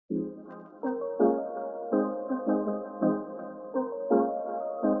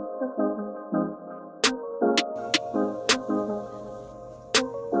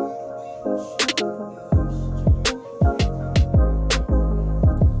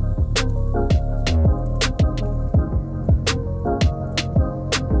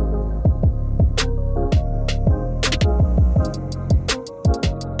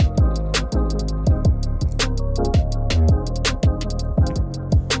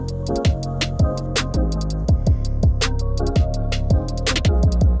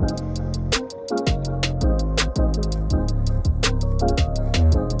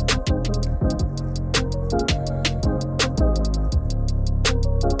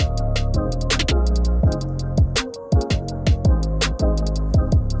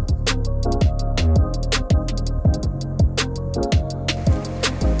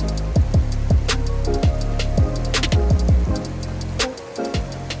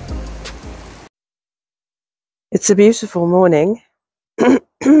It's a beautiful morning.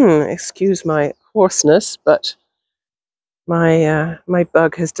 Excuse my hoarseness, but my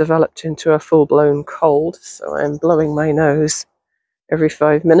bug has developed into a full-blown cold, so I'm blowing my nose every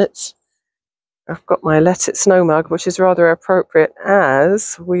 5 minutes. I've got my Let It Snow mug, which is rather appropriate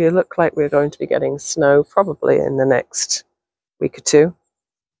as we look like we're going to be getting snow probably in the next week or two.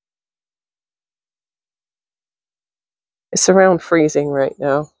 It's around freezing right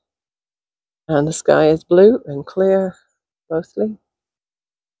now, and the sky is blue and clear, mostly,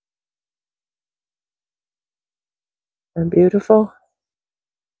 and beautiful.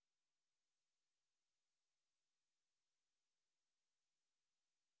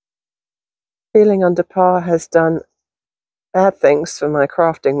 Feeling under par has done bad things for my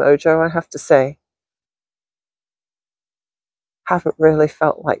crafting mojo, I have to say. Haven't really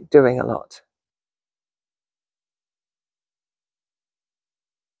felt like doing a lot.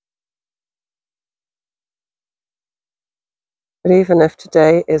 But even if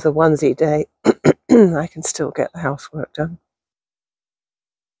today is a onesie day, I can still get the housework done.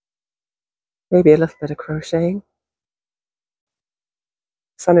 Maybe a little bit of crocheting.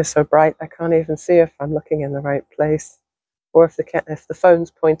 The sun is so bright I can't even see if I'm looking in the right place or if the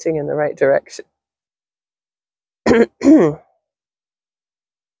phone's pointing in the right direction.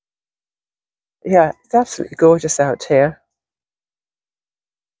 Yeah, it's absolutely gorgeous out here.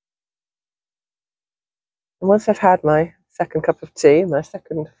 And once I've had my second cup of tea, my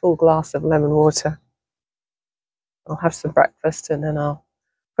second full glass of lemon water, I'll have some breakfast and then I'll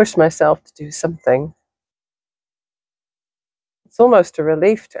push myself to do something. It's almost a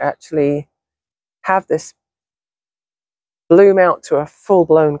relief to actually have this bloom out to a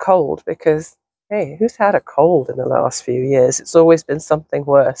full-blown cold, because, hey, who's had a cold in the last few years? It's always been something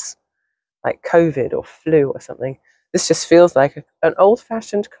worse, like COVID or flu or something. This just feels like an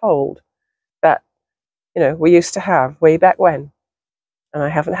old-fashioned cold that, we used to have way back when. And I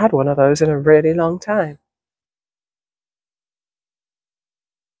haven't had one of those in a really long time.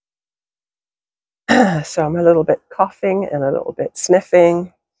 So I'm a little bit coughing and a little bit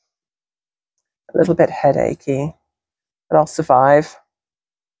sniffing, a little bit headachy, but I'll survive.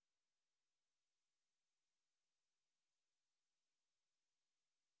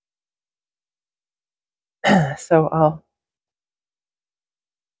 So I'll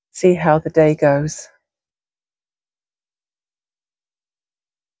see how the day goes.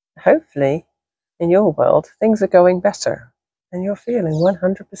 Hopefully, in your world, things are going better and you're feeling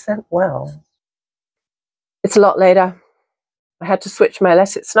 100% well. It's a lot later. I had to switch my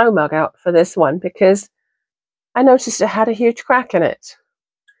Let It Snow mug out for this one because I noticed it had a huge crack in it.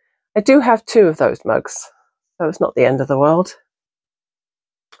 I do have 2 of those mugs, so it's not the end of the world.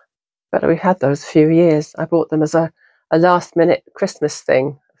 But we've had those a few years. I bought them as a last-minute Christmas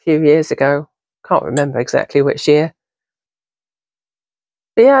thing a few years ago. Can't remember exactly which year.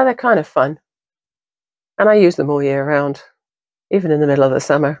 But yeah, they're kind of fun. And I use them all year round, even in the middle of the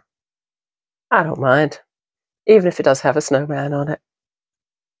summer. I don't mind, even if it does have a snowman on it.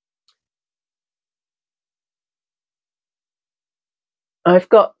 I've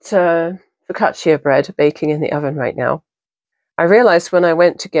got focaccia bread baking in the oven right now. I realized when I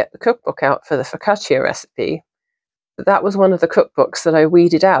went to get the cookbook out for the focaccia recipe that was one of the cookbooks that I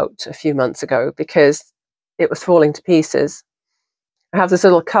weeded out a few months ago because it was falling to pieces. I have this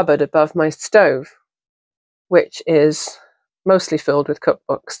little cupboard above my stove, which is mostly filled with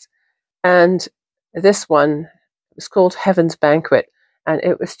cookbooks. And this one was called Heaven's Banquet, and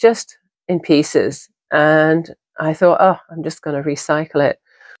it was just in pieces. And I thought, oh, I'm just going to recycle it.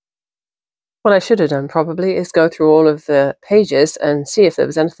 What I should have done probably is go through all of the pages and see if there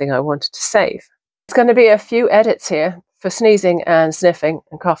was anything I wanted to save. There's going to be a few edits here for sneezing and sniffing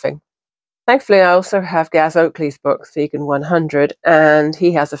and coughing. Thankfully, I also have Gaz Oakley's book, Vegan 100, and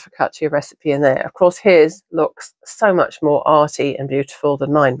he has a focaccia recipe in there. Of course, his looks so much more arty and beautiful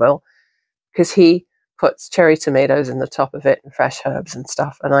than mine will, because he puts cherry tomatoes in the top of it and fresh herbs and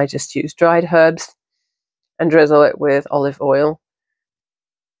stuff, and I just use dried herbs and drizzle it with olive oil.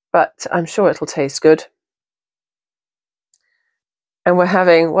 But I'm sure it'll taste good. And we're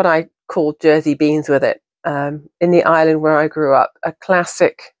having what I call Jersey beans with it. In the island where I grew up, a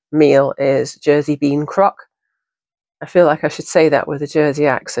classic meal is Jersey bean crock. I feel like I should say that with a Jersey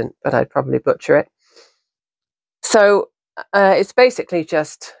accent, but I'd probably butcher it. So it's basically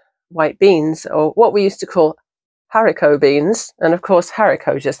just white beans, or what we used to call haricot beans. And of course,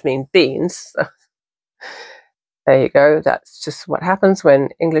 haricot just means beans. So there you go. That's just what happens when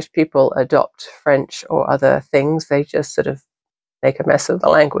English people adopt French or other things. They just sort of make a mess of the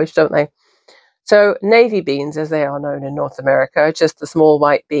language, don't they? So navy beans, as they are known in North America, are just the small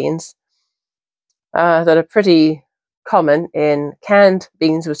white beans. that are pretty common in canned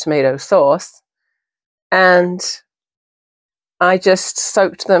beans with tomato sauce. And I just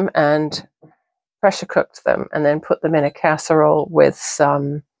soaked them and pressure cooked them and then put them in a casserole with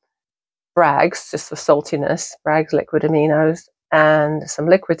some Bragg's, just for saltiness, Bragg's liquid aminos, and some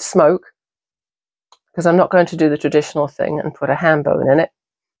liquid smoke, because I'm not going to do the traditional thing and put a ham bone in it,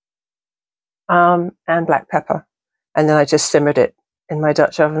 and black pepper. And then I just simmered it in my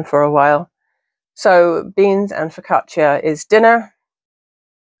Dutch oven for a while. So beans and focaccia is dinner.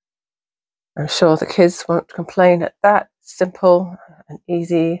 I'm sure the kids won't complain at that. Simple and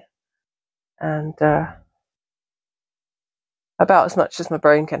easy, and about as much as my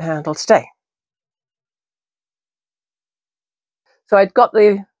brain can handle today. So I'd got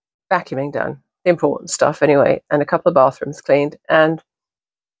the vacuuming done, the important stuff anyway, and a couple of bathrooms cleaned. And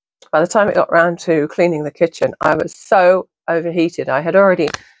by the time it got around to cleaning the kitchen, I was so overheated. I had already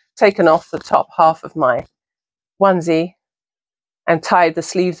taken off the top half of my onesie and tied the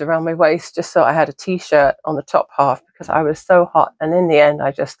sleeves around my waist just so I had a t-shirt on the top half, because I was so hot. And in the end,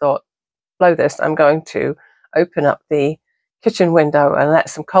 I just thought, blow this, I'm going to open up the kitchen window and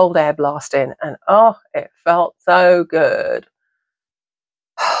let some cold air blast in. And oh, it felt so good.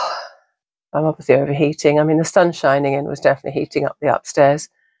 I'm obviously overheating. I mean, the sun shining in was definitely heating up the upstairs.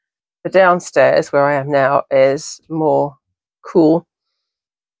 The downstairs, where I am now, is more cool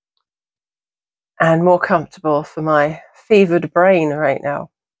and more comfortable for my fevered brain right now.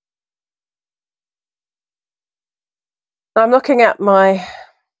 I'm looking at my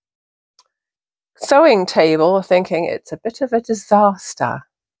sewing table thinking it's a bit of a disaster,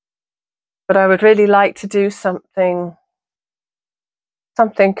 but I would really like to do something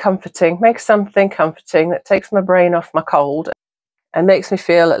comforting, make something comforting that takes my brain off my cold and makes me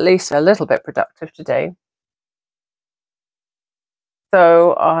feel at least a little bit productive today.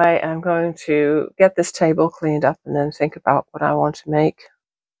 So I am going to get this table cleaned up and then think about what I want to make.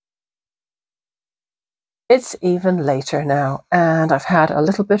 It's even later now, and I've had a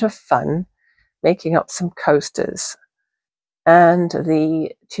little bit of fun making up some coasters. And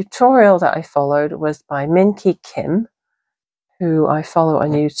the tutorial that I followed was by Minky Kim, who I follow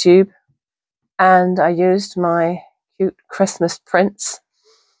on YouTube. And I used my cute Christmas prints.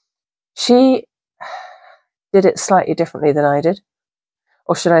 She did it slightly differently than I did.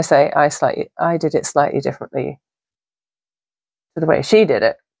 Or should I say, I did it slightly differently to the way she did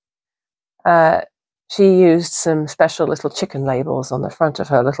it. She used some special little chicken labels on the front of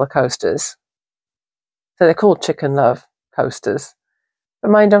her little coasters. So they're called Chicken Love coasters,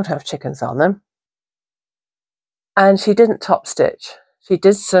 but mine don't have chickens on them. And she didn't top stitch. She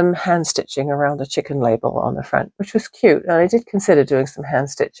did some hand stitching around a chicken label on the front, which was cute. And I did consider doing some hand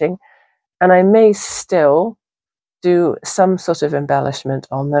stitching, and I may still do some sort of embellishment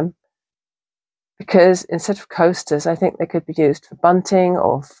on them, because instead of coasters, I think they could be used for bunting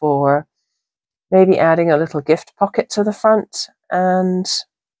or for maybe adding a little gift pocket to the front and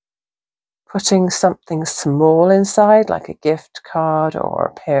putting something small inside, like a gift card or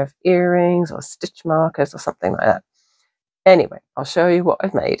a pair of earrings or stitch markers or something like that. Anyway, I'll show you what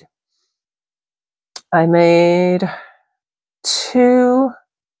I've made. I made two.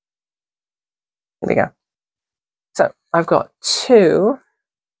 Here we go. So I've got two,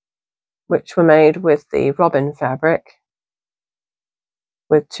 which were made with the robin fabric,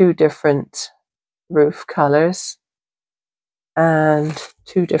 with two different roof colors and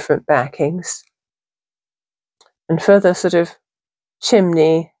two different backings. And for the sort of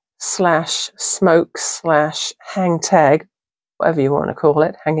chimney slash smoke slash hang tag, whatever you want to call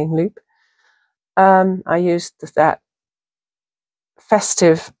it, hanging loop, I used that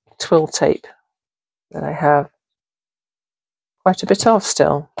festive twill tape that I have quite a bit of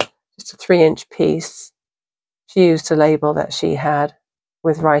still, just a 3-inch piece. She used a label that she had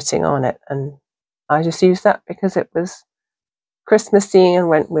with writing on it, and I just used that because it was Christmassy and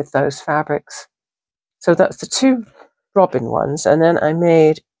went with those fabrics. So that's the two robin ones, and then I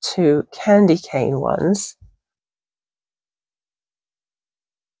made two candy cane ones,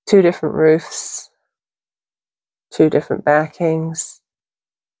 two different roofs, two different backings,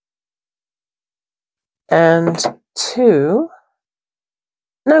 and two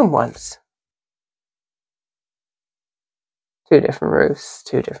gnome ones. Two different roofs,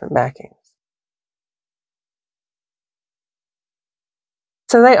 two different backings.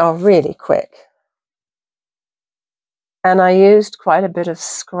 So they are really quick. And I used quite a bit of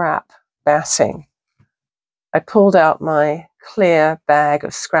scrap batting. I pulled out my clear bag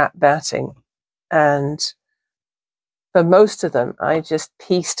of scrap batting and For most of them, I just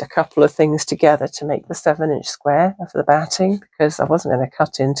pieced a couple of things together to make the 7-inch square of the batting, because I wasn't going to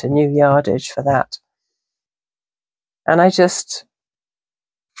cut into new yardage for that. And I just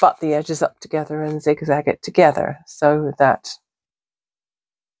butt the edges up together and zigzag it together so that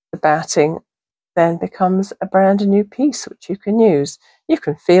the batting then becomes a brand new piece which you can use. You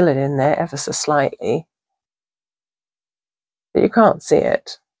can feel it in there ever so slightly, but you can't see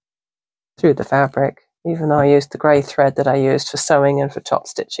it through the fabric, even though I used the grey thread that I used for sewing and for top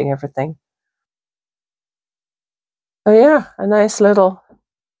stitching everything. So yeah, a nice little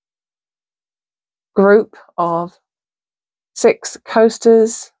group of 6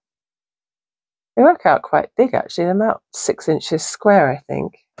 coasters. They work out quite big actually. They're about 6 inches square, I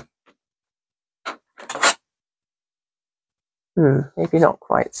think. Maybe not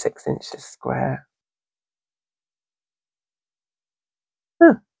quite 6 inches square.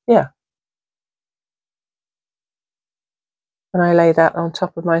 Yeah. And I lay that on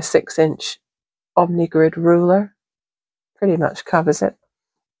top of my 6-inch OmniGrid ruler. Pretty much covers it.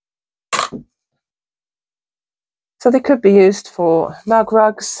 So they could be used for mug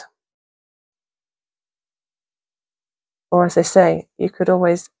rugs. Or as I say, you could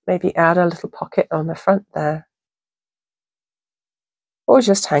always maybe add a little pocket on the front there. Or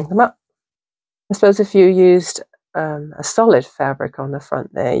just hang them up. I suppose if you used a solid fabric on the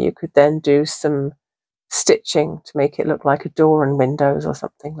front there, you could then do some stitching to make it look like a door and windows or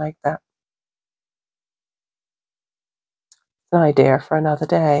something like that. An idea for another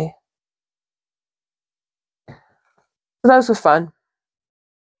day. So those were fun.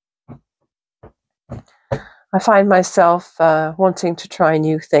 I find myself wanting to try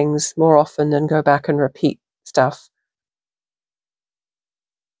new things more often than go back and repeat stuff.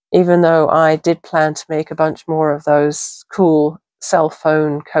 Even though I did plan to make a bunch more of those cool cell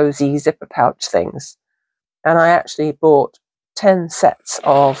phone cozy zipper pouch things. And I actually bought 10 sets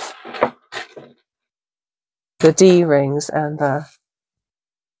of the D-rings and the,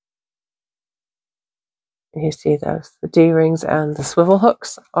 you see those, the D-rings and the swivel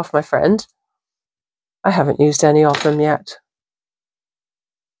hooks off my friend. I haven't used any of them yet.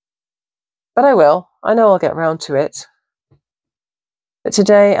 But I will. I know I'll get round to it. But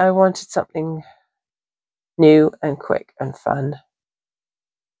today I wanted something new and quick and fun.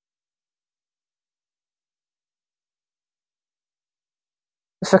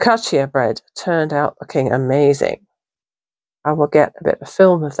 The focaccia bread turned out looking amazing. I will get a bit of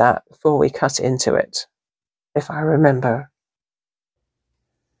film of that before we cut into it, if I remember.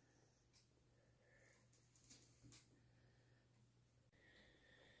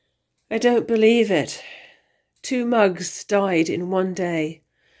 I don't believe it. 2 mugs died in one day.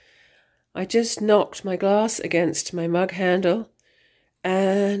 I just knocked my glass against my mug handle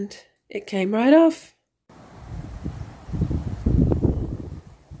and it came right off.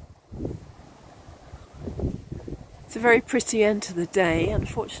 It's a very pretty end to the day.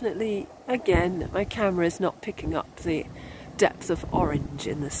 Unfortunately, again, my camera is not picking up the depth of orange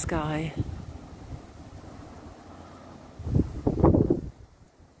in the sky.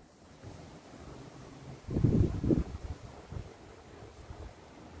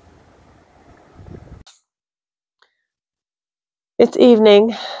 It's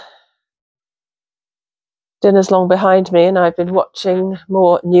evening. Dinner's long behind me and I've been watching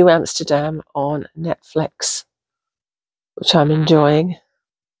more New Amsterdam on Netflix, which I'm enjoying.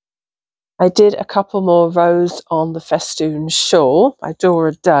 I did a couple more rows on the festoon shawl by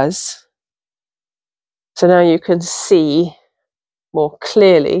Dora Does. So now you can see more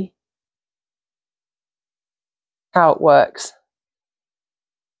clearly how it works.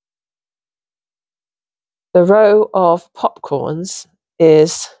 The row of popcorns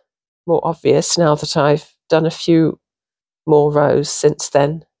is more obvious now that I've done a few more rows since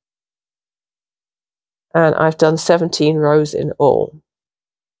then. And I've done 17 rows in all.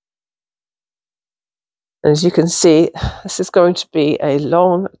 And as you can see, this is going to be a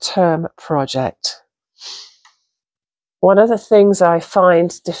long-term project. One of the things I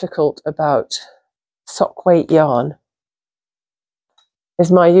find difficult about sock weight yarn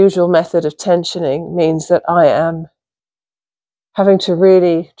is my usual method of tensioning means that I am having to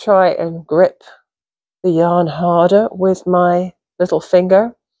really try and grip the yarn harder with my little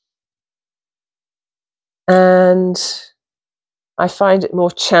finger. And I find it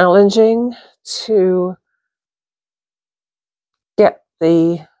more challenging to get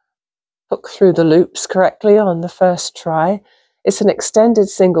the hook through the loops correctly on the first try. It's an extended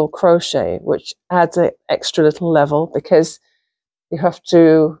single crochet, which adds an extra little level because you have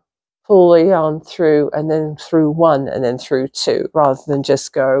to pull the yarn through and then through 1 and then through 2 rather than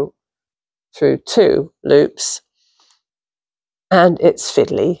just go through 2 loops. and it's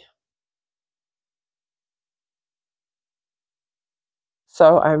fiddly.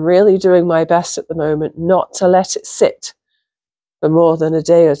 So I'm really doing my best at the moment not to let it sit for more than a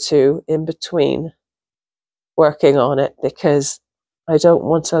day or two in between working on it, because I don't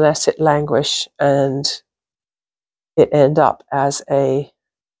want to let it languish and it end up as a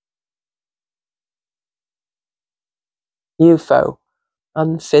UFO,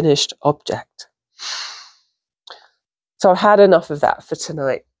 unfinished object. So I've had enough of that for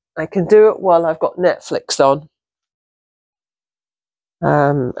tonight. I can do it while I've got Netflix on,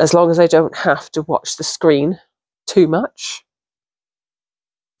 as long as I don't have to watch the screen too much.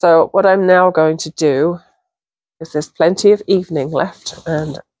 So what I'm now going to do, is there's plenty of evening left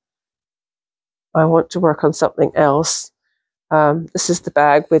and I want to work on something else. This is the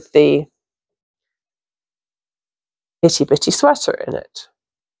bag with the itty bitty sweater in it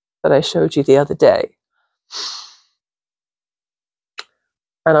that I showed you the other day.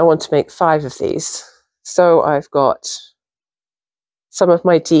 And I want to make 5 of these. So I've got some of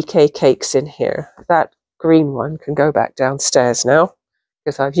my DK cakes in here. That green one can go back downstairs now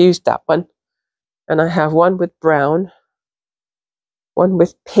because I've used that one. And I have one with brown, one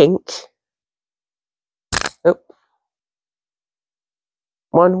with pink,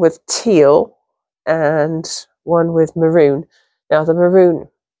 one with teal, and one with maroon. Now the maroon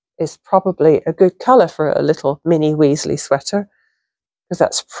is probably a good colour for a little mini Weasley sweater, because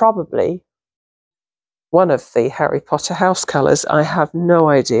that's probably one of the Harry Potter house colours. I have no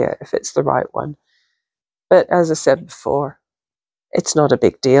idea if it's the right one. But as I said before, it's not a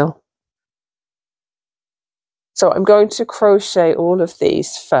big deal. So I'm going to crochet all of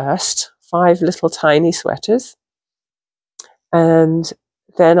these first, 5 little tiny sweaters. And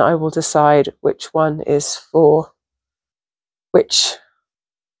then I will decide which one is for which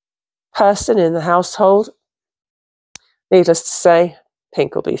person in the household. Needless to say,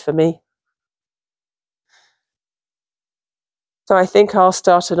 pink will be for me. So I think I'll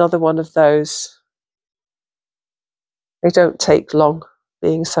start another one of those. They don't take long,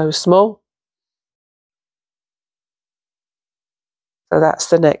 being so small. So that's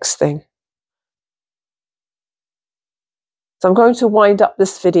the next thing. So I'm going to wind up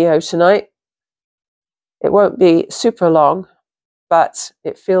this video tonight. It won't be super long, but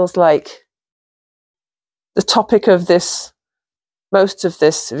it feels like the topic of this, most of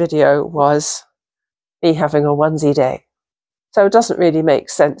this video, was me having a onesie day. So it doesn't really make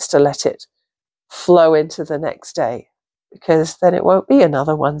sense to let it flow into the next day, because then it won't be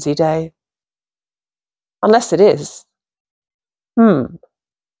another onesie day. Unless it is.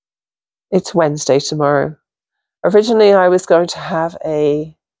 It's Wednesday tomorrow. Originally, I was going to have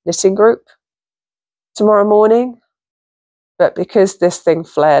a knitting group tomorrow morning, but because this thing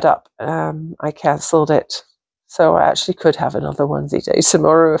flared up, I cancelled it. So I actually could have another onesie day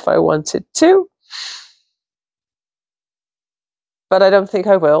tomorrow if I wanted to. But I don't think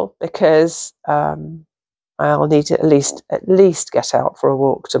I will, because I'll need to at least get out for a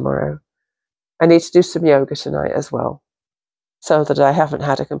walk tomorrow. I need to do some yoga tonight as well, so that I haven't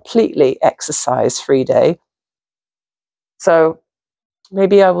had a completely exercise-free day. So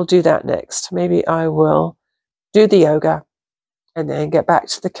maybe I will do that next. Maybe I will do the yoga and then get back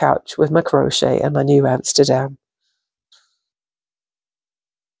to the couch with my crochet and my new Amsterdam.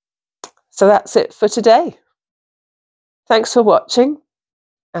 So that's it for today. Thanks for watching,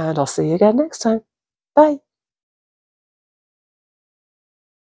 and I'll see you again next time. Bye.